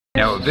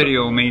Yeah, a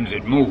video means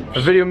it moves.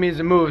 A video means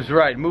it moves,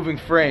 right? Moving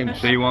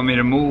frames. So you want me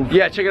to move?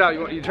 Yeah, check it out.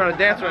 You're trying to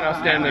dance right now,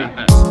 Stanley.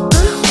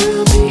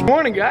 Good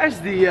morning, guys.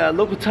 The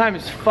local time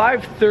is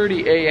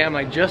 5:30 a.m.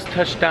 I just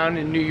touched down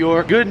in New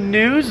York. Good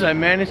news, I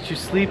managed to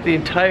sleep the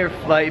entire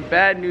flight.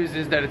 Bad news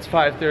is that it's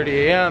 5:30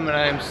 a.m. and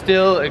I am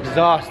still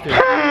exhausted.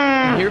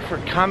 I'm here for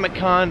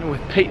Comic-Con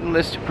with Peyton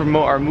List to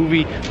promote our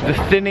movie, The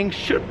Thinning.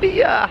 Should be,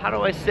 how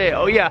do I say it?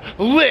 Oh yeah,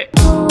 lit.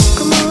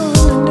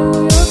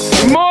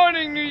 Good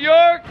morning, New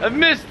York. I've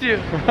missed you.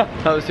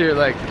 I was here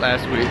like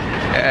last week.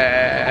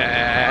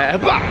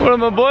 What up,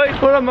 my boy?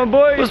 What up, my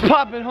boy? What's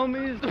poppin',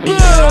 homies?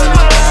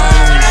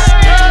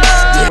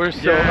 We're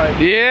so hyped.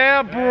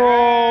 Yeah,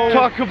 bro.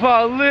 Talk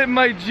about lit,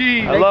 my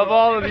G. I love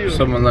all of you.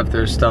 Someone left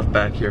their stuff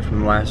back here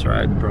from the last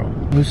ride, bro.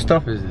 Whose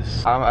stuff is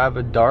this? I have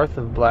a Darth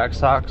of black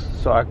socks,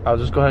 so I'll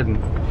just go ahead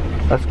and,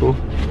 that's cool.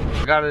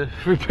 I got a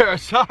free pair of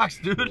socks,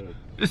 dude.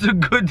 It's a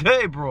good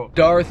day, bro.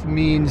 Darth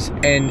means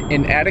an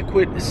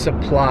inadequate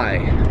supply.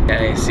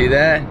 Okay, see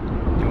that?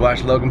 You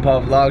watch Logan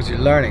Paul vlogs, you're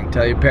learning.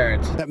 Tell your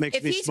parents. That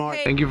makes me smart.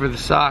 Thank you for the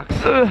socks.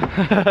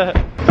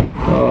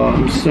 Oh,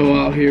 I'm so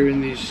out here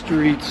in these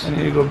streets. I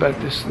need to go back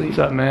to sleep. What's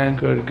up, man?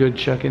 Good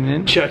checking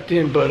in. Checked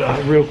in, but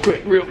real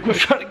quick.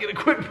 Trying to get a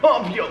quick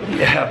pump, yo.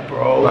 Yeah,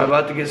 bro. Am I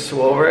about to get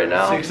swole right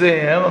now? 6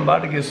 a.m. I'm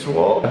about to get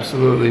swole?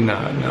 Absolutely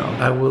not, no.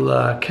 I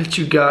will catch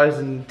you guys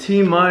in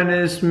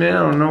T-minus, man, I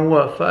don't know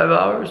what, 5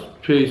 hours?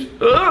 Peace.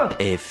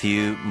 A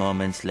few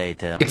moments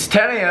later. It's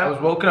 10 a.m. I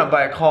was woken up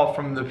by a call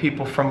from the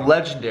people from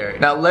Legendary.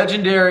 Now,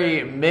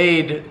 Legendary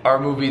made our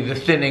movie, The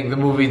Thinning, the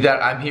movie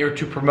that I'm here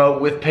to promote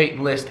with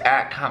Peyton List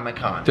at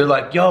Comic-Con. They're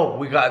like, yo,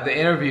 we got the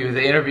interview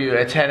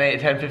at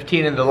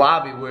 10:15 in the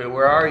lobby.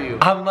 Where are you?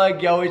 I'm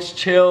like, yo, it's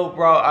chill,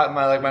 bro.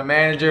 My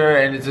manager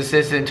and his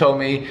assistant told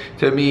me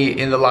to meet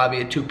in the lobby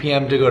at 2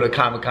 p.m. to go to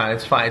Comic-Con.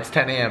 It's fine, it's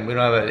 10 a.m. We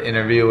don't have an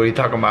interview. What are you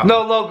talking about?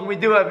 No, Logan, we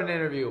do have an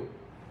interview.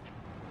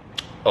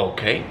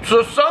 Okay.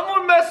 So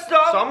someone messed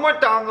up somewhere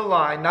down the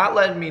line, not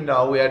letting me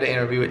know we had an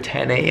interview at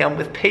 10 a.m.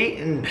 with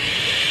Peyton.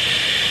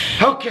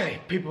 Okay,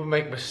 people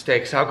make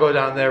mistakes. I'll go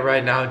down there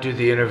right now and do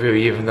the interview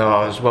even though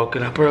I was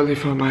woken up early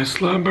from my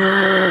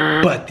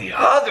slumber. But the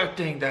other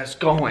thing that's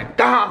going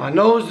down, my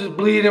nose is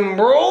bleeding,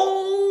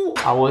 bro.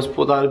 I was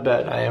pulled out of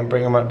bed. I am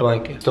bringing my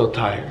blanket. Still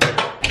tired.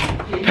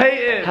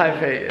 Peyton! Hi,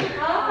 Peyton.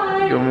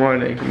 Good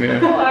morning. Come here.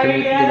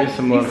 Give me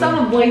some love. You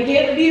saw a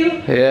blanket with you?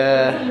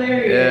 Yeah. That's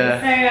hilarious. Yeah.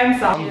 Hey, I'm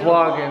sorry. I'm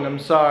vlogging. I'm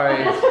sorry.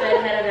 Best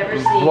redhead I've ever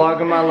seen.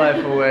 Vlogging my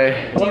life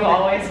away. Do you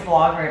always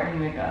vlog right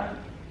when you wake up?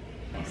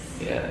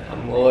 Nice. Yeah,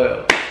 I'm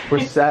loyal.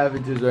 We're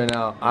savages right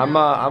now. I'm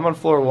on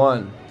floor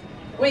 1.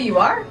 Wait, you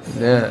are?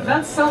 Yeah.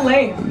 That's so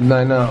lame.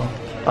 I know.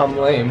 I'm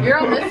lame. You're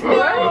on this floor?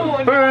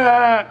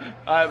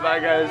 Alright, bye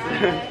guys.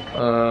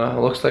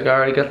 Looks like I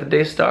already got the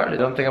day started.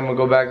 Don't think I'm gonna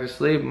go back to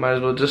sleep. Might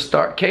as well just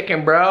start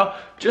kicking, bro.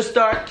 Just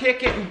start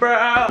kicking,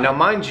 bro. Now,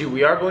 mind you,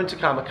 we are going to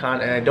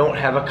Comic-Con and I don't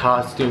have a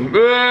costume.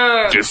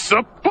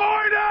 Disappointed!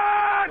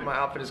 My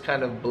outfit is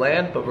kind of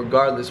bland, but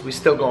regardless, we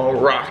still gonna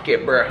rock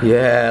it, bro.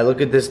 Yeah,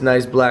 look at this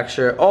nice black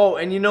shirt. Oh,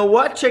 and you know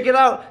what? Check it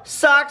out.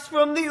 Socks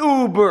from the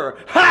Uber.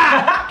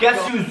 Ha!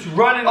 Guess who's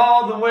running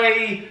all the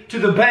way to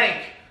the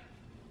bank?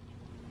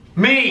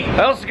 Me!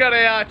 I also got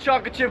a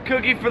chocolate chip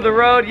cookie for the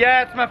road.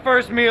 Yeah, it's my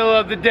first meal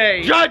of the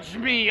day. Judge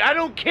me! I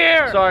don't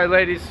care! Sorry,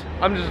 ladies.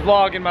 I'm just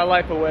vlogging my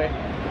life away.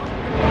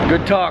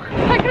 Good talk.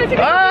 Hi, can I take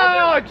a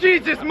Oh,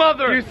 Jesus,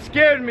 mother! You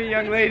scared me,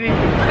 young lady.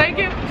 Thank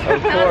you.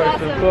 Of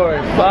course, of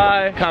course.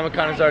 Bye.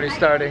 Comic-Con is already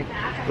starting.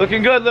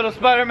 Looking good, little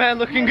Spider-Man,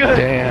 looking good.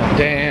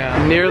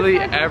 Damn. Nearly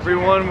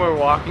everyone we're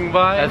walking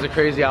by has a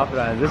crazy outfit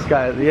on. This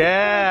guy,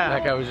 yeah.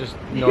 That guy was just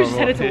normal. He was just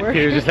headed to work.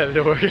 He was just headed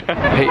to work.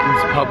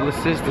 Peyton's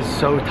publicist is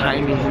so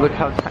tiny. Look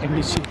how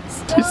tiny she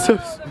is. She's so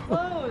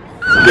small.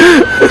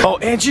 Oh,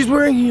 and she's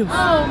wearing heels.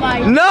 Oh my.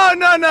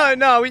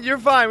 No, you're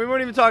fine. We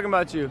weren't even talking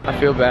about you. I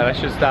feel bad. I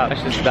should stop.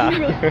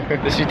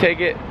 Did she take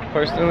it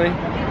personally?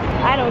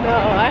 I don't know.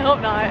 I hope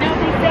not.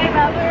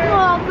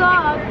 Small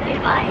dogs, they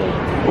bite.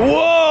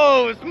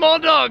 Whoa, small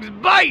dogs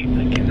bite.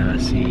 I cannot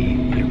see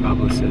your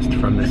publicist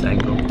from this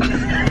angle.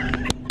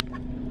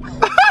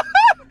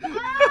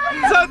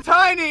 So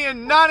tiny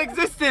and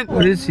non-existent.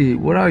 What is he?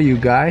 What are you,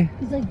 guy?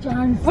 He's like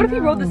John. What if he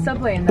rode the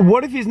subway in that?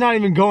 What if he's not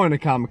even going to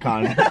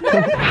Comic-Con?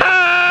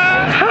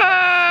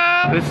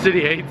 This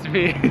city hates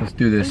me. Let's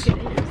do this.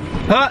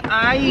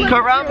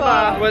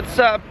 Caramba! What's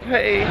up,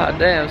 hey? Hot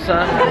damn,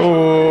 son.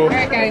 Oh.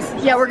 Alright, guys.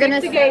 Yeah, we're gonna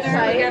stay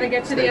tight. We gotta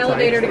get to the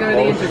elevator to go to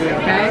the interview,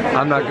 okay?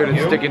 I'm not good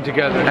at sticking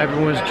together.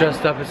 Everyone's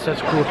dressed up as such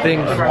cool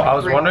things. I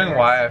was wondering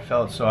why I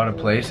felt so out of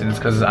place, and it's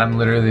because I'm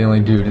literally the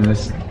only dude in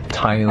this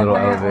tiny little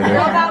elevator.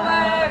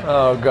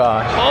 Oh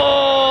gosh.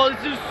 Oh,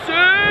 this is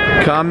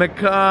sick!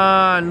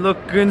 Comic-Con,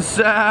 looking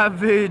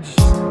savage.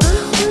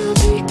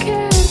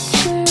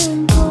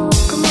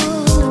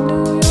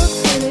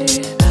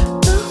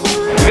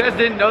 You guys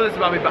didn't know this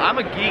about me, but I'm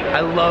a geek. I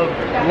love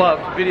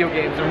video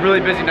games. I'm really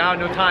busy now,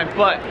 no time.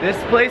 But this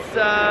place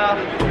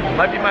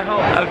might be my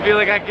home. I feel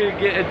like I could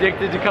get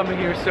addicted to coming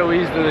here so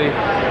easily.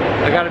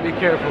 I gotta be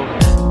careful.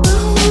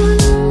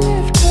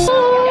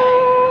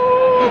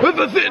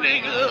 The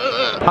Thinning.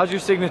 How's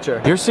your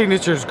signature? Your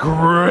signature's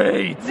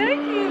great.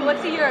 Thank you.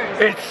 What's yours?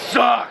 It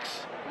sucks.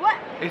 What?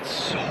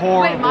 It's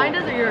horrible. Wait, mine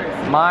does or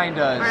yours? Mine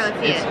does. Alright,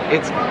 let's see it.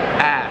 It's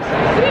ass.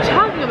 What are you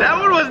talking about? That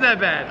one wasn't that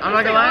bad. I'm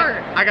not gonna lie.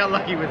 Art. I got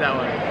lucky with that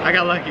one. I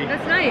got lucky.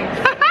 That's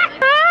nice.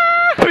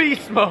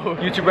 Beast mode.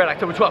 YouTube Red,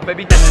 October 12th,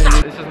 baby.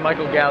 This is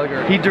Michael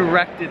Gallagher. He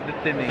directed the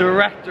thinning.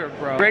 Director,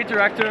 bro. Great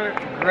director,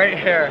 great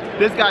hair.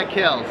 This guy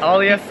kills. All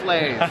he He has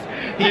slays.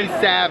 He's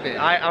savage.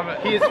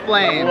 He is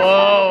flames.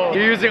 Whoa.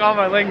 You're using all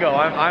my lingo.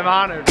 I'm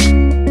honored.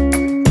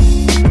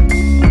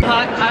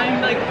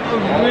 I'm like a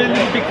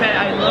really big fan.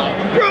 I love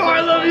you. Bro, I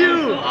love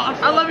you.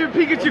 I love your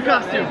Pikachu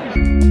costume.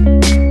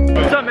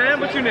 What's up, man?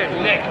 What's your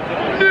name? Nick.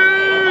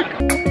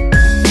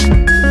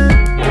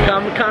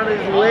 Comic-Con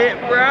is lit,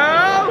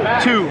 bro.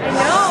 Two.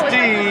 No,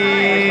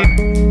 Steve.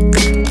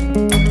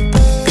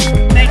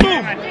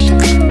 Boom.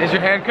 Is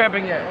your hand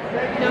cramping yet?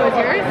 No, it's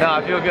yours? No,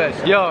 I feel good.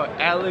 Yo,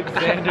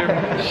 Alexander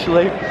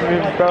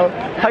Schleifer, bro.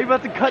 How you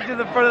about to cut to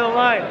the front of the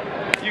line?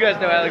 You guys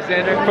know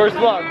Alexander. First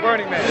vlog,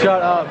 Burning Man.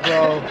 Shut up,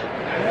 bro.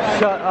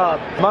 Shut up.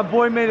 My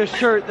boy made a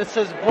shirt that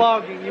says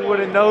vlogging. You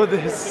wouldn't know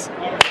this.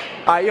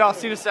 Alright, y'all,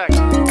 see you in a sec.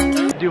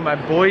 Dude, my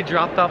boy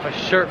dropped off a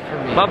shirt for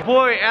me. My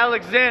boy,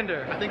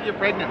 Alexander. I think you're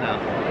pregnant now.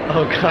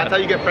 Oh, God. That's how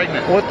you get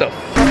pregnant. What the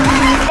f?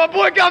 My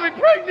boy got me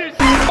pregnant!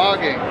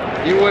 Vlogging.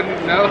 You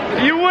wouldn't know.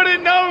 You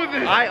wouldn't know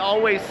this! I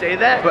always say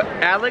that, but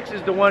Alex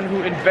is the one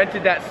who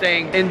invented that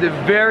saying in the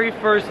very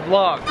first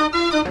vlog.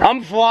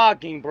 I'm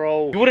vlogging,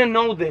 bro. You wouldn't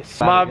know this.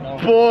 My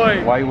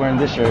boy! Why are you wearing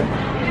this shirt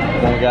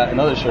when we got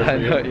another shirt for I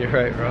you? know, you're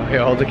right, bro.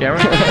 Here, hold the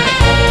camera.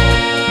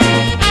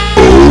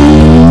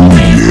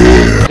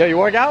 Yo, you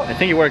work out? I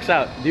think he works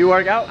out. Do you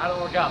work out? I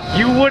don't work out.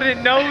 You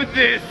wouldn't know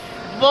this!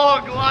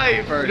 Vlog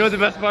life! You know what the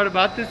best part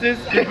about this is?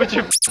 You put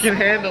your f***ing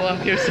handle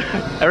on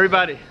yourself.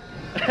 Everybody.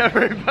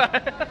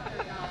 Everybody.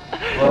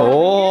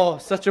 Oh,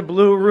 such a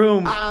blue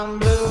room.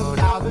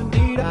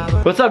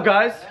 What's up,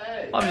 guys?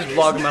 I'm just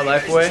vlogging my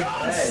life away.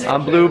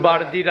 I'm blue,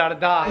 bada dee da da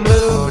da.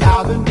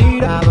 Not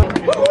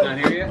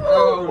here yet?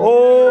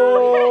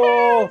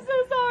 Oh! I'm so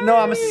sorry. No,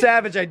 I'm a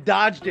savage. I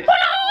dodged it.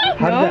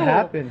 How did that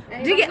happen?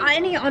 Did you get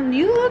any on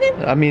you,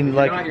 Logan? I mean,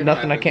 like,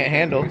 nothing I can't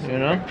handle, you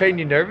know? Peyton,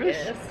 you nervous?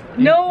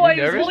 No, I was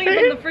nervous, holding it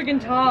from the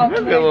freaking top.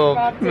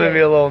 Maybe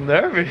a little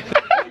nervous.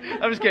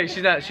 I'm just kidding.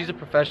 She's not. She's a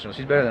professional.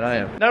 She's better than I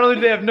am. Not only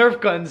do they have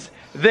Nerf guns,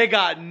 they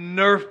got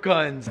Nerf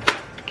guns.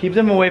 Keep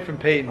them away from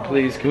Peyton,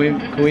 please.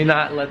 Can we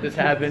not let this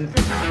happen?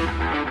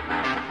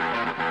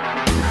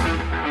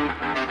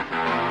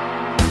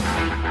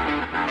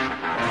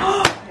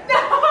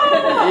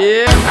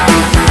 Yeah.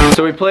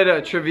 So we played a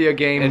trivia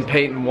game and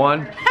Peyton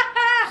won.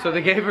 So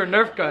they gave her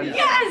Nerf guns.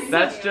 Yes!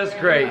 That's just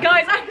great.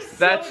 Guys, I'm so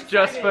That's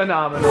just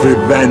phenomenal.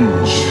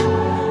 Revenge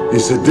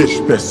is a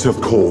dish best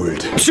of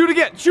cold. Shoot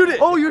again, shoot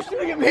it. Oh, you're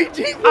shooting at me,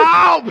 Jesus.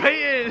 Ow,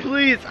 Peyton,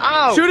 please,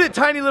 ow. Shoot it,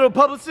 tiny little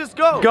publicist,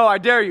 go. Go, I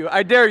dare you,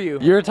 I dare you.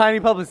 You're a tiny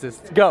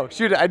publicist. Go,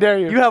 shoot it, I dare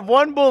you. You have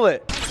one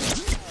bullet.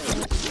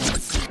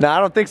 Nah, I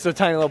don't think so,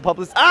 tiny little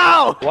publicist.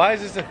 Ow! Why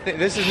is this a thing?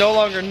 This is no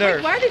longer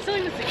Nerf. Why are they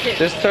selling this to kids?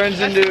 This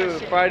turns into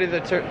Friday the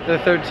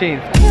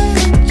 13th.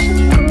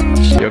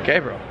 You okay,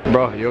 bro?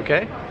 Bro, you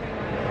okay?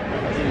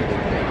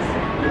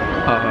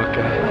 Oh,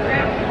 okay.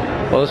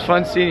 Well, it was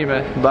fun seeing you,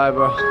 man. Bye,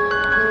 bro.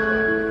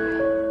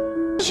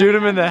 Shoot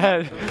him in the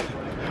head.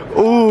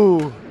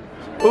 Ooh.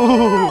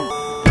 Ooh.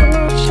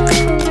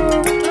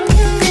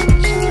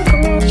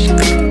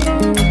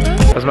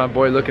 That's my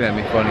boy looking at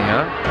me funny,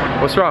 huh?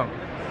 What's wrong?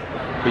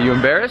 Are you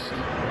embarrassed?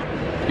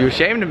 You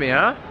ashamed of me,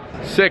 huh?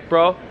 Sick,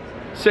 bro.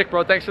 Sick,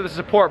 bro. Thanks for the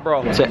support,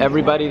 bro. To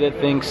everybody that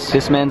thinks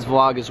this man's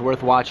vlog is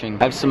worth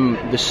watching, I have some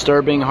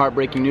disturbing,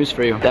 heartbreaking news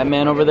for you. That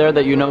man over there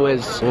that you know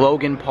is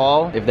Logan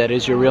Paul, if that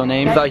is your real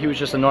name, you thought he was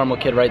just a normal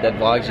kid, right, that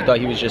vlogs? You thought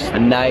he was just a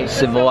nice,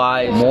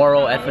 civilized,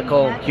 moral,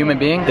 ethical human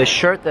being? The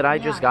shirt that I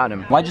just got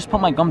him, why just put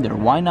my gum there?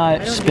 Why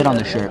not spit on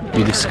the shirt?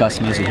 You disgust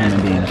me as a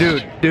human being.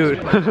 Dude.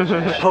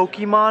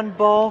 Pokemon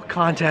ball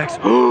contacts.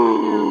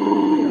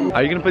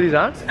 Are you gonna put these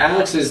on?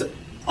 Alex is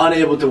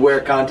unable to wear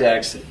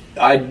contacts.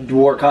 I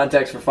wore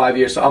contacts for 5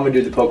 years, so I'm gonna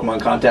do the Pokemon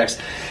contacts.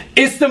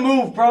 It's the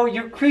move, bro.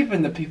 You're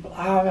creeping the people.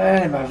 Oh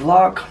man, in my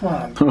vlog, come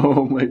on.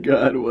 Oh my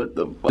god, what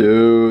the fuck?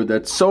 Dude,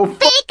 that's so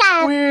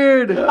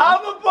weird.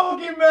 I'm a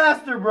Pokemon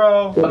master,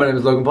 bro. My name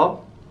is Logan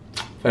Paul.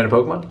 Fan of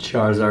Pokemon.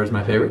 Charizard is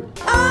my favorite.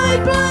 I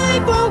play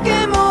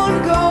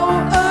Pokemon Go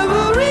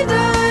every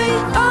day.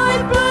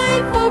 I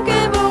play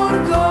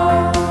Pokemon Go.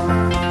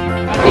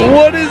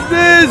 What is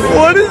this?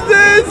 What is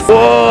this?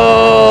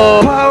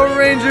 Whoa! Power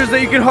Rangers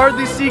that you can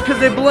hardly see because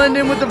they blend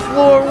in with the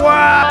floor.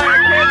 Wow! I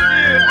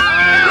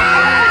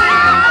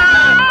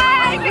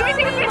can't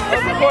see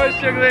it. Of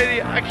course, young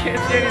lady. I can't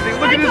see anything.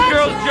 Look at this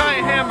girl's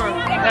giant hammer.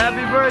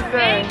 Happy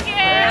birthday. Thank you.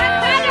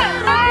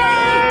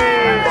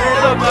 Hey,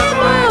 what's up, my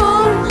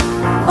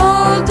boy?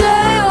 All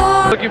day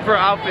long. Looking for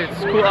outfits,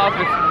 cool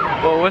outfits.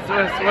 Whoa, what is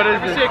this?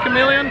 Is it a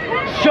chameleon?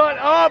 Shut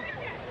up!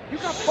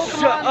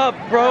 Shut up,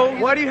 bro.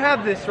 Why do you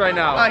have this right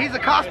now? He's a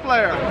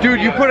cosplayer. Dude,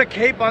 you put a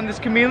cape on this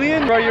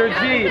chameleon? Bro, you're a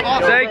G.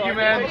 Awesome, Thank bro. you,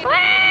 man.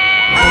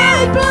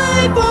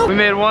 We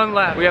made one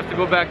lap. We have to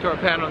go back to our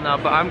panel now,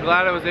 but I'm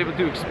glad I was able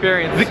to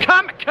experience the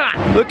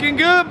Comic-Con. Looking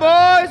good,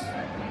 boys.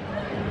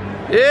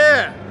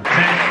 Yeah.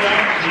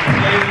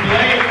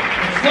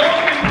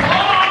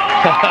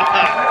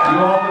 You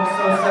all look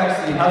so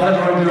sexy. How's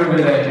everyone doing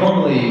today?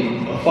 Normally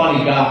a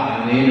funny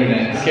guy on the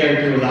internet. This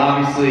character was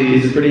obviously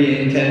he's a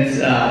pretty intense,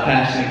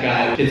 passionate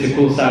guy. It's a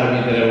cool side of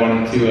me that I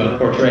wanted to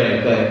portray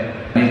and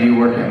play. Maybe you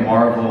work at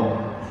Marvel.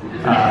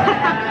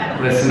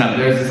 Listen up,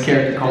 there's this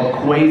character called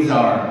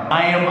Quasar.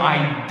 I am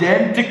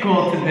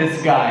identical to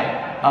this guy.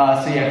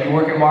 So yeah, if you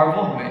work at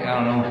Marvel, I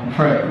don't know,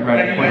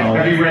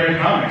 Have you read the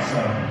comics?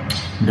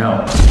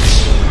 No.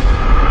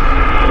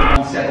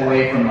 One step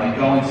away from like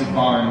going too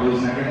far and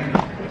losing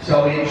everything.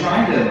 So in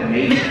trying to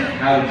make,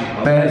 how did you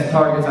go? Man has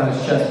targets on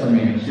his chest for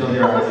me. Shield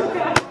your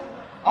eyes.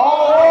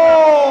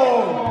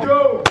 Oh!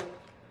 Go!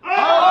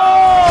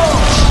 Oh!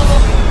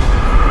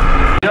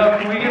 Yo,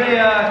 can we get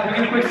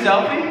a quick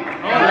selfie?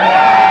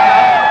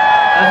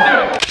 Let's do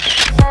it.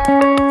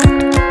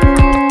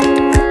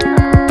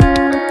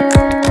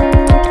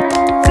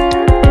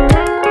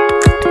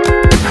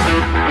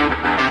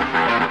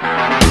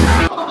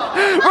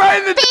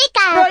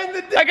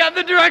 I got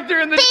the director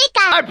in the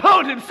I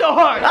pwned him so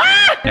hard.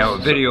 Ah! Now a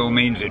video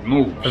means it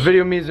moves. A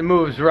video means it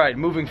moves, right?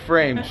 Moving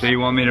frames. So you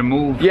want me to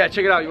move? Yeah,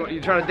 check it out.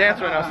 You're trying to dance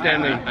right now,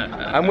 Stan Lee.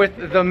 I'm with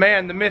the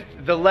man, the myth,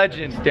 the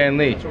legend, Stan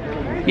Lee.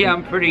 Yeah,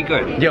 I'm pretty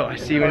good. Yo, I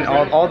see you in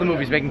all the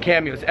movies, making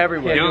cameos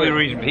everywhere. The only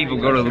reason people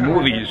go to the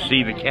movie is to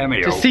see the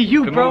cameo. To see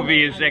you, bro. The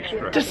movie is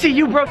extra. To see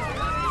you, bro.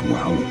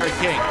 Wow.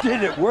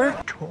 Did it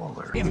work?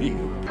 Taller.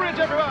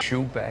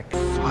 Shoot back.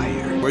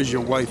 Fire. Where's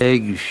your wife?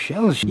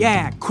 Eggshells.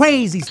 Yeah,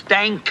 crazy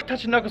stank.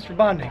 Touch your knuckles for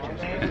bonding.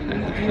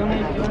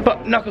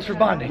 Knuckles for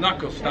bonding.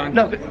 Knuckles, Stan.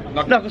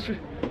 Knuckles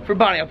for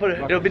bonding. I'll put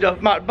it. It'll be the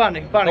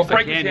bonding. Don't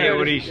break his hand. Hear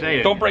what he's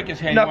saying. Don't break his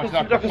hand. Knuckles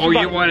Oh,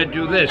 you want to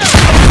do this?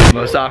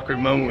 Most awkward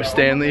moment with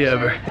Stan Lee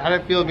ever. How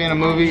did it feel being a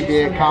movie, be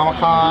it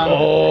Comic-Con?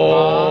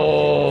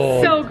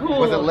 Oh. So cool.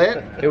 Was it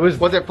lit?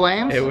 Was it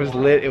flames? It was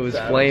lit, it was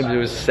flames, it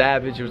was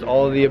savage, it was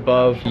all of the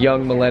above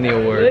young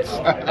millennial words.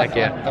 Heck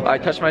yeah. I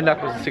touched my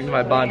knuckles and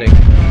signify bonding.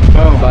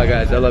 Bye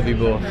guys, I love you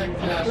both.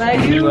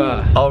 Love you.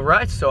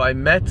 Alright, so I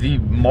met the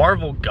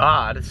Marvel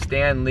god,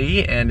 Stan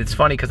Lee, and it's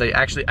funny because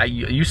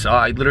you saw,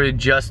 I literally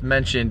just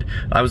mentioned,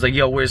 I was like,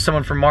 yo, where's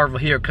someone from Marvel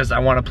here? Because I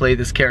want to play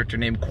this character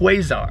named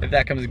Quasar. If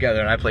that comes together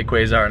and I play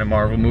Quasar in a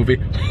Marvel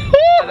movie.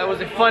 That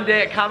was a fun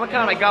day at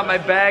Comic-Con. I got my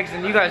bags,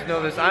 and you guys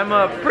know this. I'm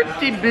a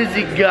pretty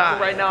busy guy.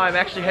 Right now, I'm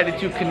actually headed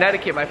to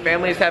Connecticut. My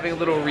family is having a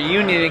little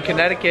reunion in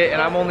Connecticut,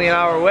 and I'm only an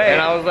hour away. And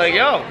I was like,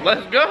 yo,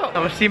 let's go. I'm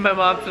gonna see my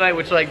mom tonight,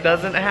 which like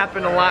doesn't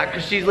happen a lot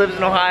because she lives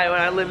in Ohio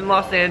and I live in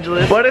Los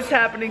Angeles. But it's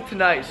happening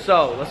tonight,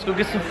 so let's go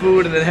get some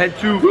food and then head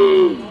to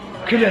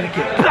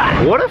Connecticut.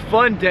 What a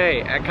fun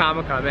day at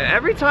Comic-Con, man.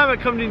 Every time I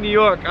come to New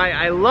York,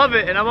 I love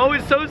it, and I'm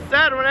always so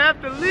sad when I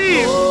have to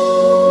leave.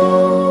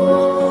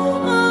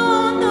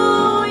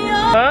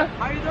 Huh?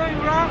 How you doing,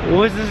 bro?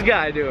 What's this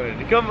guy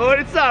doing? Come,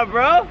 what's up,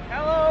 bro?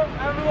 Hello,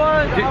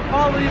 everyone. I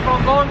follow you for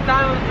a long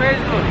time on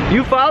Facebook.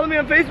 You follow me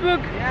on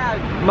Facebook?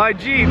 Yeah. My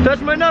G,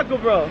 touch my knuckle,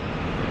 bro.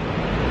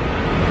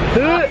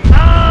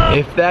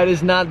 If that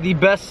is not the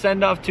best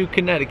send-off to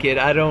Connecticut,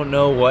 I don't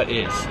know what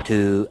is.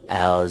 2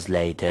 hours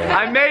later.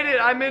 I made it.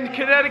 I'm in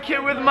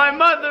Connecticut with my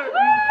mother.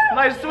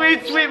 My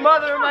sweet, sweet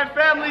mother and my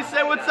family.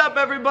 Say what's up,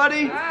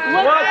 everybody. What's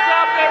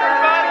up,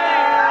 everybody?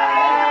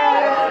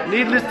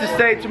 Needless to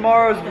say,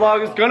 tomorrow's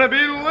vlog is gonna be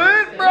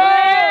lit, bro.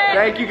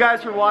 Thank you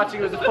guys for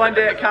watching. It was a fun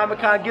day at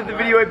Comic-Con. Give the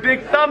video a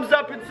big thumbs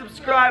up and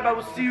subscribe. I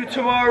will see you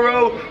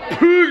tomorrow.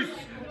 Peace.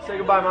 Say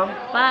goodbye, Mom.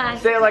 Bye.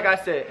 Say it like I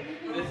say it.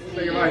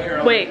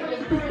 Wait.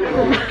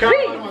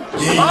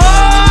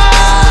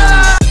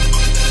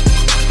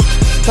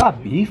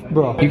 Got beef,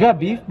 bro. You got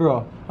beef,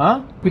 bro.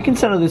 Huh? We can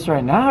settle this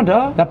right now,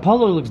 dog. That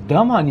polo looks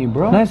dumb on you,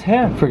 bro. Nice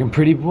hair. Freaking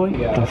pretty boy.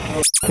 Yeah. The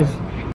f is